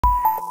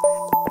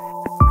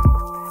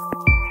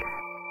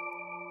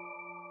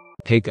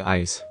Hey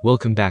guys,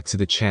 welcome back to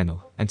the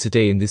channel, and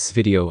today in this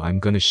video I'm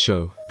gonna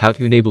show how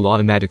to enable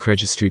automatic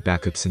registry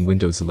backups in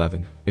Windows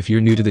 11. If you're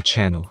new to the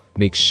channel,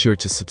 make sure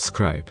to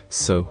subscribe.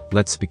 So,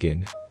 let's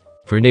begin.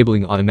 For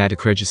enabling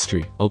automatic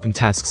registry, open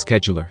Task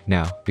Scheduler.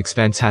 Now,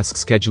 expand Task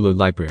Scheduler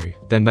library,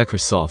 then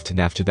Microsoft, and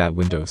after that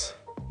Windows.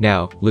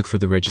 Now, look for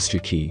the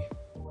registry key.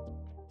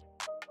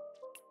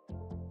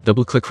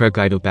 Double-click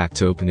Registry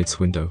to open its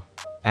window.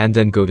 And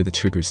then go to the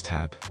Triggers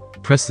tab.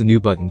 Press the New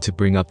button to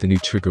bring up the new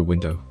trigger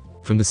window.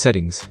 From the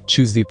settings,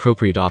 choose the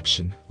appropriate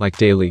option, like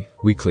daily,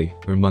 weekly,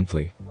 or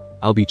monthly.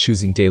 I'll be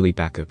choosing daily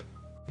backup.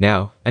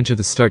 Now, enter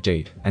the start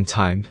date and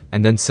time,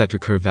 and then set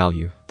recur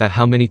value, that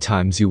how many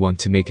times you want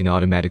to make an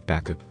automatic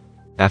backup.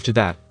 After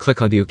that,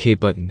 click on the OK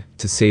button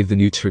to save the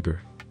new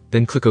trigger.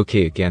 Then click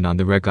OK again on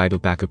the Registry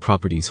Backup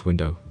Properties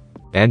window.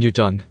 And you're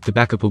done. The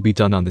backup will be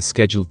done on the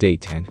scheduled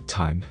date and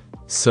time.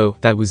 So,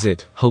 that was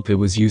it. Hope it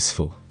was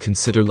useful.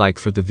 Consider like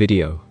for the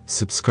video,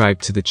 subscribe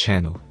to the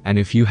channel, and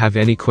if you have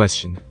any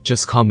question,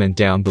 just comment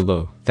down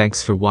below.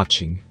 Thanks for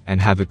watching, and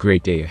have a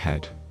great day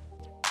ahead.